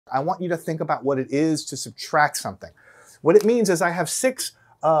I want you to think about what it is to subtract something. What it means is I have 6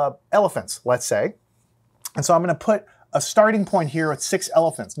 elephants, let's say. And so I'm going to put a starting point here with 6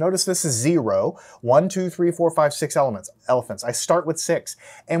 elephants. Notice this is 0. 1, 2, 3, 4, 5, 6 elephants. I start with 6.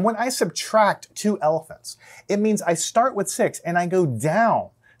 And when I subtract 2 elephants, it means I start with 6 and I go down.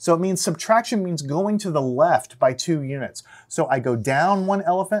 So it means subtraction means going to the left by 2 units. So I go down 1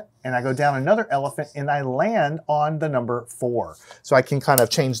 elephant and I go down another elephant and I land on the number 4. So I can kind of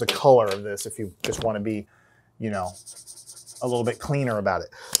change the color of this if you just want to be, you know, a little bit cleaner about it.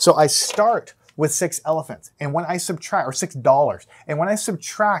 So I start with 6 elephants, and when I subtract, or $6, and when I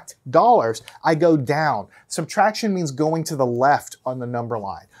subtract dollars, I go down. Subtraction means going to the left on the number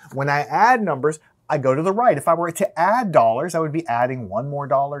line. When I add numbers, I go to the right. If I were to add dollars, I would be adding $1 more,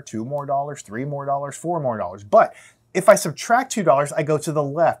 $2 more, $3 more, $4 more. But if I subtract $2, I go to the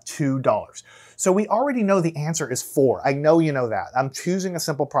left, $2. So we already know the answer is 4. I know you know that. I'm choosing a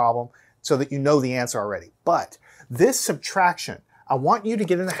simple problem so that you know the answer already. But this subtraction, I want you to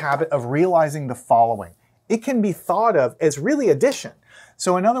get in the habit of realizing the following. It can be thought of as really addition.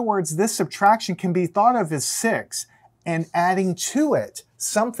 So in other words, this subtraction can be thought of as 6 and adding to it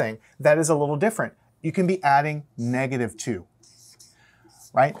something that is a little different. You can be adding -2,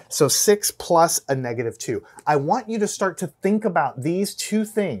 right? So 6 plus a -2. I want you to start to think about these two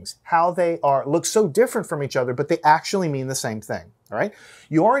things, how they look so different from each other, but they actually mean the same thing. All right?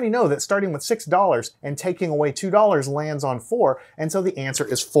 You already know that starting with $6 and taking away $2 lands on 4, and so the answer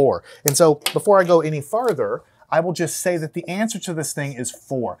is 4. And so before I go any farther, I will just say that the answer to this thing is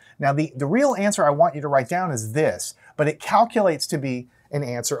 4. Now the real answer I want you to write down is this, but it calculates to be an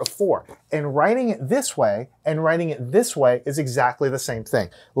answer of 4. And writing it this way and writing it this way is exactly the same thing.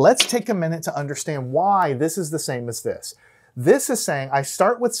 Let's take a minute to understand why this is the same as this. This is saying I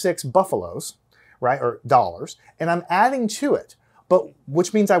start with 6 buffaloes, right, or dollars, and I'm adding to it. But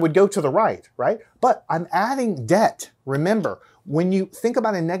which means I would go to the right, right? But I'm adding debt. Remember, when you think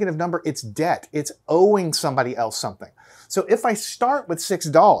about a negative number, it's debt. It's owing somebody else something. So if I start with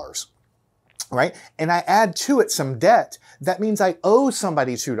 $6, right, and I add to it some debt, that means I owe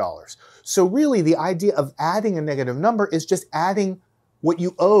somebody $2. So really the idea of adding a negative number is just adding what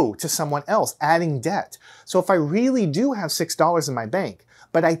you owe to someone else, adding debt. So if I really do have $6 in my bank,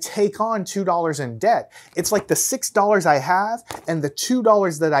 but I take on $2 in debt, it's like the $6 I have and the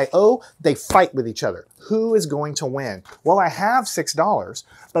 $2 that I owe, they fight with each other. Who is going to win? Well, I have $6,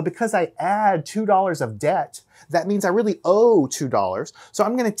 but because I add $2 of debt, that means I really owe $2. So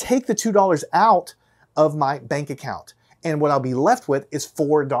I'm going to take the $2 out of my bank account. And what I'll be left with is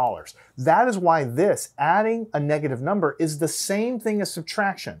 $4. That is why this, adding a negative number, is the same thing as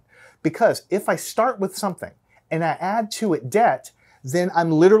subtraction. Because if I start with something and I add to it debt, then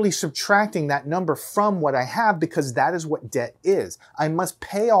I'm literally subtracting that number from what I have because that is what debt is. I must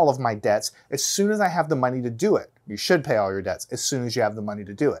pay all of my debts as soon as I have the money to do it. You should pay all your debts as soon as you have the money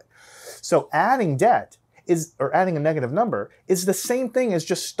to do it. So adding debt or adding a negative number is the same thing as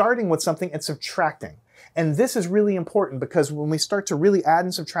just starting with something and subtracting. And this is really important because when we start to really add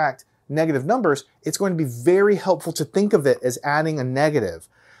and subtract negative numbers, it's going to be very helpful to think of it as adding a negative,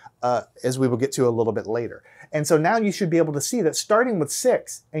 as we will get to a little bit later. And so now you should be able to see that starting with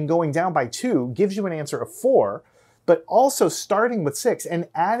 6 and going down by 2 gives you an answer of 4, but also starting with 6 and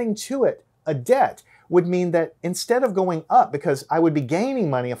adding to it a debt would mean that instead of going up, because I would be gaining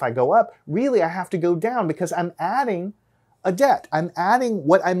money if I go up, really I have to go down because I'm adding a debt. I'm adding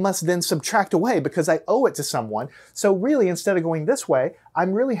what I must then subtract away because I owe it to someone. So really, instead of going this way, I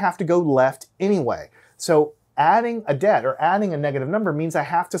really have to go left anyway. So adding a debt or adding a negative number means I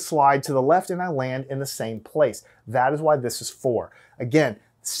have to slide to the left and I land in the same place. That is why this is 4. Again,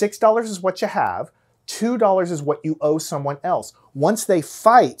 $6 is what you have. $2 is what you owe someone else. Once they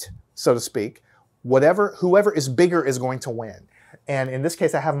fight, so to speak, whoever is bigger is going to win. And in this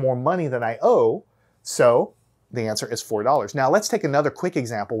case, I have more money than I owe, so the answer is $4. Now let's take another quick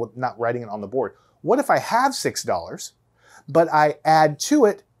example with not writing it on the board. What if I have $6, but I add to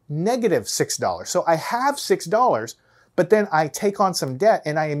it -$6? So I have $6, but then I take on some debt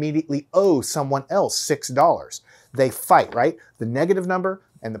and I immediately owe someone else $6. They fight, right? The negative number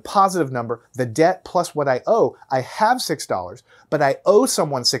and the positive number, the debt plus what I owe. I have $6, but I owe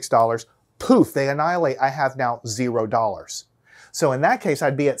someone $6. Poof, they annihilate. I have now $0. So in that case,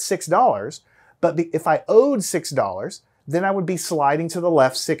 I'd be at $6, but if I owed $6, then I would be sliding to the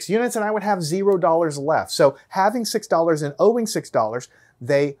left 6 units and I would have $0 left. So having $6 and owing $6,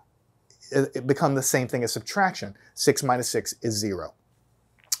 they become the same thing as subtraction. 6 minus 6 is 0.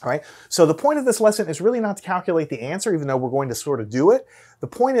 All right, so the point of this lesson is really not to calculate the answer, even though we're going to sort of do it. The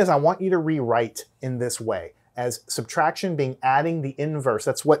point is I want you to rewrite in this way. as subtraction being adding the inverse.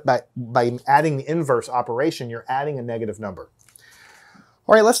 That's what, by adding the inverse operation, you're adding a negative number.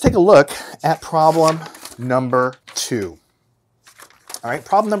 All right, let's take a look at problem number 2. All right,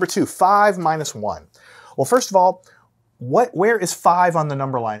 problem number 2, 5 minus 1. Well, first of all, where is 5 on the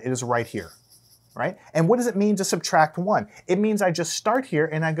number line? It is right here, right? And what does it mean to subtract 1? It means I just start here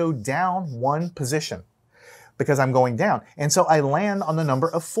and I go down 1 position because I'm going down. And so I land on the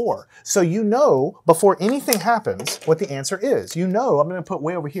number of 4. So you know, before anything happens, what the answer is. You know, I'm going to put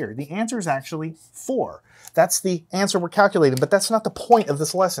way over here. The answer is actually 4. That's the answer we're calculating, but that's not the point of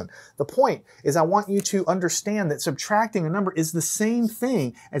this lesson. The point is I want you to understand that subtracting a number is the same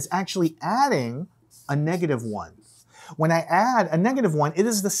thing as actually adding a negative 1. When I add a negative 1, it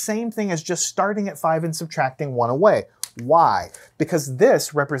is the same thing as just starting at 5 and subtracting 1 away. Why? Because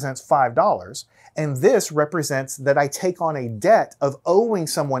this represents $5, and this represents that I take on a debt of owing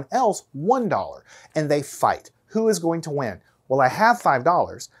someone else $1, and they fight. Who is going to win? Well, I have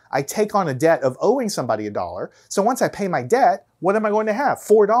 $5. I take on a debt of owing somebody $1. So once I pay my debt, what am I going to have?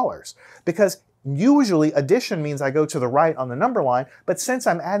 $4. Because usually addition means I go to the right on the number line, but since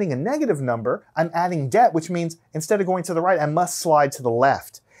I'm adding a negative number, I'm adding debt, which means instead of going to the right, I must slide to the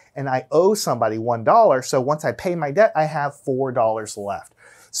left. And I owe somebody $1, so once I pay my debt, I have $4 left.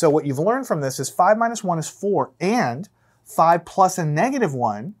 So what you've learned from this is 5 minus 1 is 4, and 5 plus a negative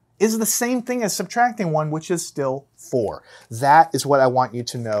 1 is the same thing as subtracting 1, which is still 4. That is what I want you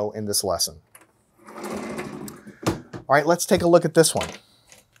to know in this lesson. All right, let's take a look at this one.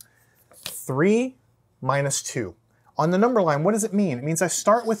 3 minus 2. On the number line, what does it mean? It means I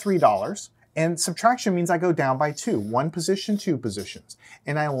start with $3, and subtraction means I go down by 2. 1 position, 2 positions.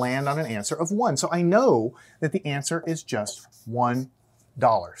 And I land on an answer of 1. So I know that the answer is just $1.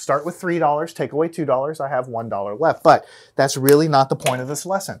 Start with $3, take away $2, I have $1 left. But that's really not the point of this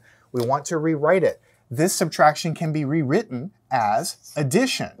lesson. We want to rewrite it. This subtraction can be rewritten as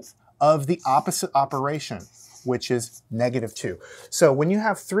addition of the opposite operation, which is negative 2. So when you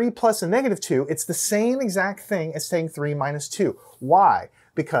have 3 plus a negative 2, it's the same exact thing as saying 3 minus 2. Why?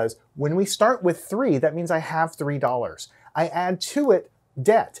 Because when we start with 3, that means I have $3. I add to it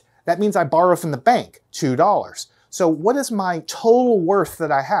debt. That means I borrow from the bank, $2. So what is my total worth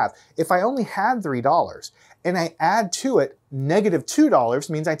that I have? If I only had $3 and I add to it negative $2,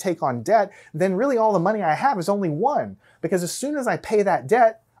 means I take on debt, then really all the money I have is only 1. Because as soon as I pay that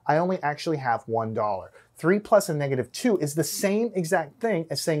debt, I only actually have $1. 3 plus a negative 2 is the same exact thing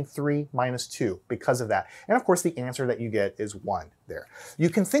as saying 3 minus 2 because of that. And of course, the answer that you get is 1 there. You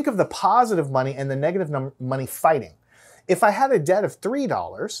can think of the positive money and the negative money fighting. If I had a debt of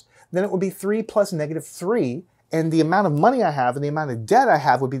 $3, then it would be 3 plus negative 3, and the amount of money I have and the amount of debt I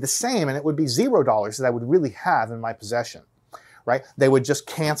have would be the same, and it would be $0 that I would really have in my possession, right? They would just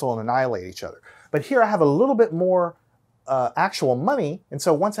cancel and annihilate each other. But here I have a little bit more actual money, and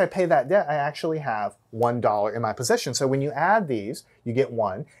so once I pay that debt, I actually have $1 in my possession. So when you add these, you get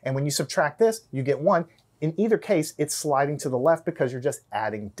 1, and when you subtract this, you get 1. In either case, it's sliding to the left because you're just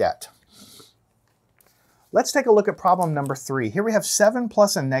adding debt. Let's take a look at problem number 3. Here we have 7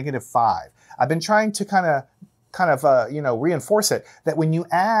 plus a negative 5. I've been trying to kind of reinforce it, that when you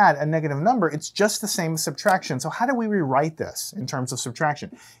add a negative number, it's just the same as subtraction. So how do we rewrite this in terms of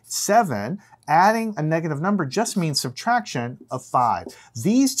subtraction? 7, adding a negative number just means subtraction of 5.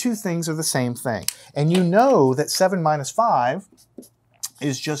 These two things are the same thing. And you know that 7 minus 5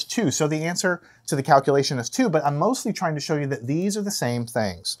 is just 2. So the answer to the calculation is 2, but I'm mostly trying to show you that these are the same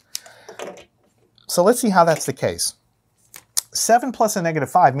things. So let's see how that's the case. 7 plus a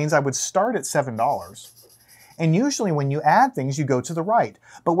negative 5 means I would start at $7. And usually when you add things, you go to the right.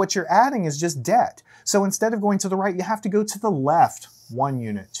 But what you're adding is just debt. So instead of going to the right, you have to go to the left. 1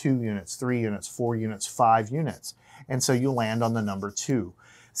 unit, 2 units, 3 units, 4 units, 5 units. And so you land on the number 2.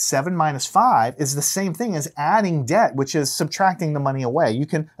 7 minus 5 is the same thing as adding debt, which is subtracting the money away. You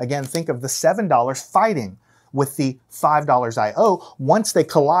can, again, think of the $7 fighting with the $5 I owe. Once they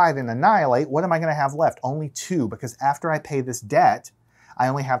collide and annihilate, what am I going to have left? Only 2, because after I pay this debt, I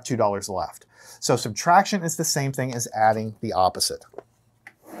only have $2 left. So subtraction is the same thing as adding the opposite.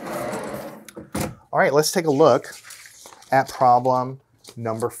 All right, let's take a look at problem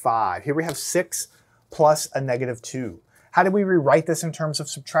number 5. Here we have 6 plus a negative 2. How do we rewrite this in terms of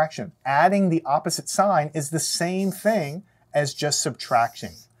subtraction? Adding the opposite sign is the same thing as just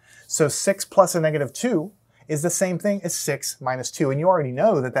subtracting. So 6 plus a negative 2 is the same thing as 6 minus 2. And you already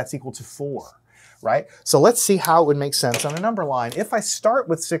know that that's equal to 4, right? So let's see how it would make sense on a number line. If I start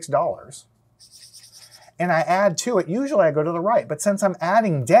with $6 and I add to it, usually I go to the right. But since I'm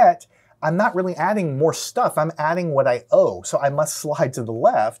adding debt, I'm not really adding more stuff. I'm adding what I owe. So I must slide to the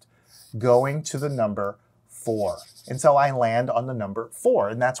left, going to the number 4. And so I land on the number 4,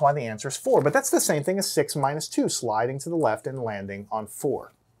 and that's why the answer is 4. But that's the same thing as 6 minus 2, sliding to the left and landing on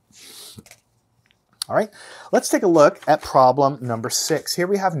 4. All right, let's take a look at problem number 6. Here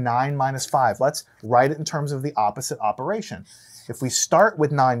we have 9 minus 5. Let's write it in terms of the opposite operation. If we start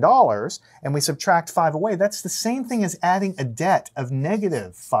with $9 and we subtract 5 away, that's the same thing as adding a debt of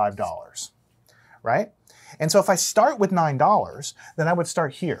negative $5, right? And so if I start with $9, then I would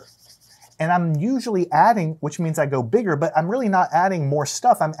start here. And I'm usually adding, which means I go bigger, but I'm really not adding more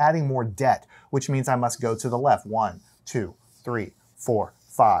stuff. I'm adding more debt, which means I must go to the left. 1, 2, 3, 4,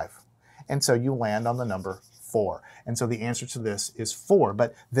 5. And so you land on the number 4. And so the answer to this is 4.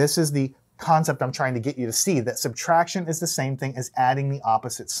 But this is the concept I'm trying to get you to see, that subtraction is the same thing as adding the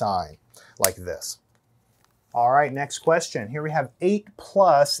opposite sign, like this. All right, next question. Here we have 8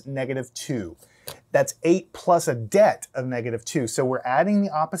 plus negative 2. That's 8 plus a debt of negative 2. So we're adding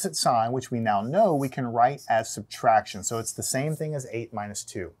the opposite sign, which we now know we can write as subtraction. So it's the same thing as 8 minus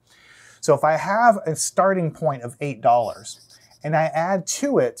 2. So if I have a starting point of $8 and I add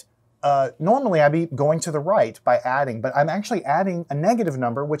to it, normally I'd be going to the right by adding, but I'm actually adding a negative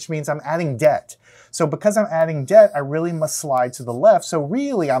number, which means I'm adding debt. So because I'm adding debt, I really must slide to the left. So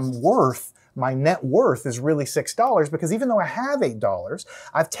really my net worth is really $6, because even though I have $8,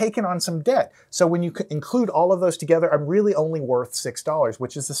 I've taken on some debt. So when you include all of those together, I'm really only worth $6,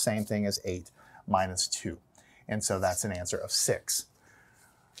 which is the same thing as 8 minus 2. And so that's an answer of 6.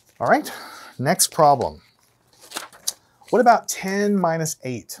 All right, next problem. What about 10 minus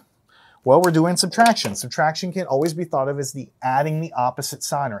 8? Well, we're doing subtraction. Subtraction can always be thought of as adding the opposite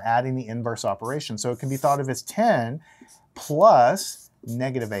sign, or adding the inverse operation. So it can be thought of as 10 plus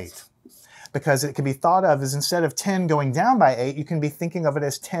negative 8. Because it can be thought of as, instead of 10 going down by 8, you can be thinking of it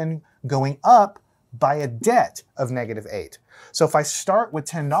as 10 going up by a debt of negative 8. So if I start with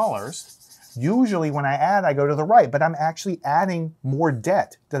 $10, usually when I add, I go to the right, but I'm actually adding more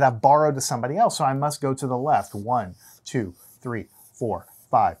debt that I've borrowed to somebody else. So I must go to the left. 1, 2, 3, 4,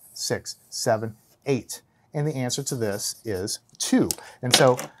 5, 6, 7, 8. And the answer to this is 2. And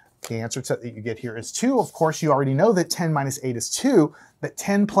so the answer that you get here is 2. Of course, you already know that 10 minus 8 is 2, but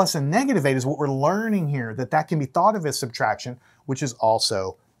 10 plus a negative 8 is what we're learning here, that can be thought of as subtraction, which is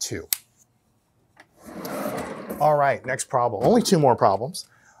also 2. All right, next problem. Only 2 more problems.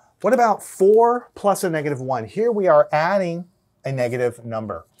 What about 4 plus a negative 1? Here we are adding a negative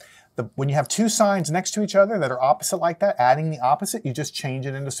number. When you have 2 signs next to each other that are opposite like that, adding the opposite, you just change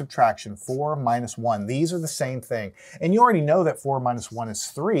it into subtraction. 4 minus 1. These are the same thing. And you already know that 4 minus 1 is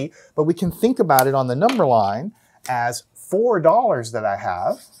 3, but we can think about it on the number line as $4 that I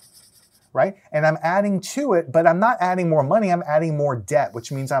have, right? And I'm adding to it, but I'm not adding more money, I'm adding more debt,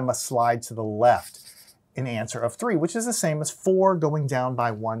 which means I must slide to the left. An answer of 3, which is the same as 4 going down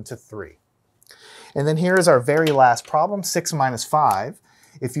by 1 to 3. And then here is our very last problem, 6 minus 5.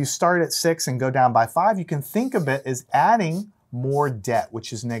 If you start at 6 and go down by 5, you can think of it as adding more debt,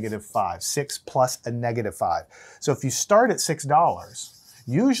 which is negative 5. 6 plus a negative 5. So if you start at $6,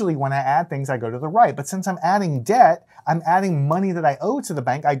 usually when I add things, I go to the right. But since I'm adding debt, I'm adding money that I owe to the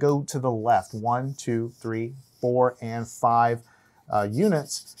bank, I go to the left. 1, 2, 3, 4, and 5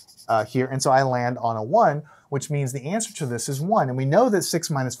 units here. And so I land on a 1, which means the answer to this is 1. And we know that 6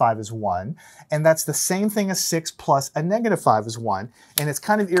 minus 5 is 1. And that's the same thing as 6 plus a negative 5 is 1. And it's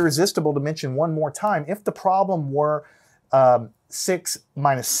kind of irresistible to mention one more time, if the problem were 6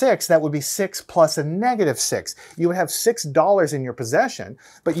 minus 6, that would be 6 plus a negative 6. You would have $6 in your possession,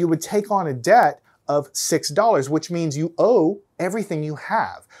 but you would take on a debt of $6, which means you owe everything you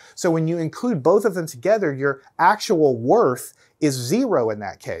have. So when you include both of them together, your actual worth is 0 in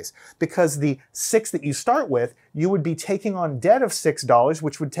that case, because the 6 that you start with, you would be taking on debt of $6,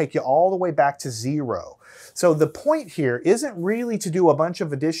 which would take you all the way back to 0. So the point here isn't really to do a bunch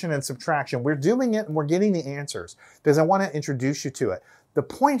of addition and subtraction. We're doing it and we're getting the answers because I want to introduce you to it. The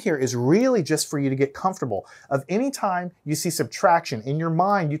point here is really just for you to get comfortable of any time you see subtraction in your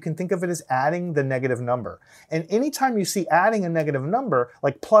mind, you can think of it as adding the negative number. And anytime you see adding a negative number,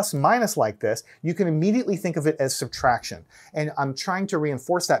 like plus minus like this, you can immediately think of it as subtraction. And I'm trying to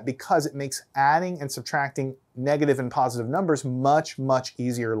reinforce that because it makes adding and subtracting negative and positive numbers much, much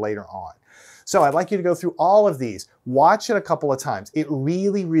easier later on. So I'd like you to go through all of these, watch it a couple of times. It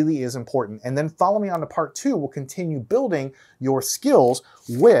really, really is important. And then follow me on to part 2. We'll continue building your skills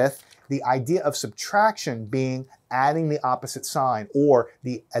with the idea of subtraction being adding the opposite sign or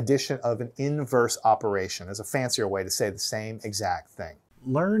the addition of an inverse operation as a fancier way to say the same exact thing.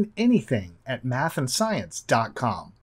 Learn anything at mathandscience.com.